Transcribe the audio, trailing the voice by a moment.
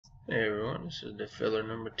Hey everyone, this is the filler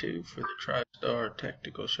number 2 for the TriStar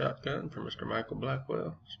Tactical Shotgun for Mr. Michael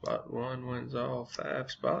Blackwell. Spot 1 wins all 5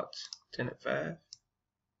 spots, 10 at 5. I'm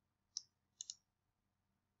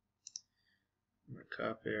going to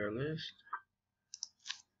copy our list,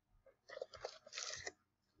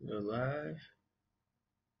 go live,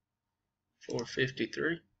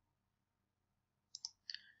 453,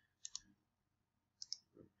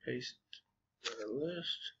 paste our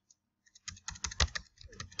list,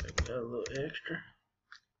 take out a little extra,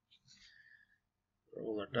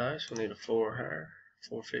 roll our dice, we need a 4 higher,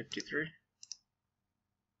 453,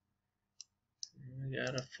 we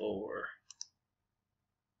got a 4.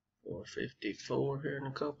 454 here in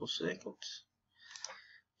a couple seconds.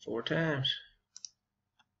 4 times.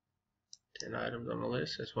 10 items on the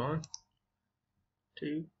list. That's 1,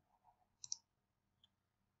 2.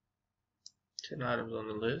 10 items on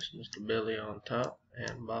the list. Mr. Billy on top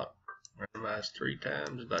and bottom. Randomized 3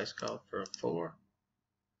 times. Dice called for a 4.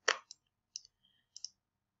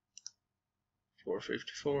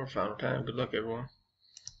 454. Final time. Good luck, everyone.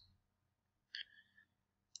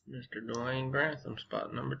 Mr. Dwayne Grantham,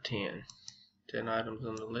 spot number 10. 10 items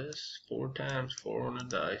on the list, 4 times, 4 on the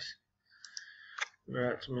dice.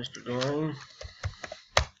 Congrats, Mr. Dwayne.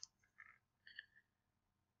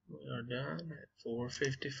 We are done at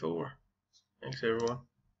 454. Thanks, everyone.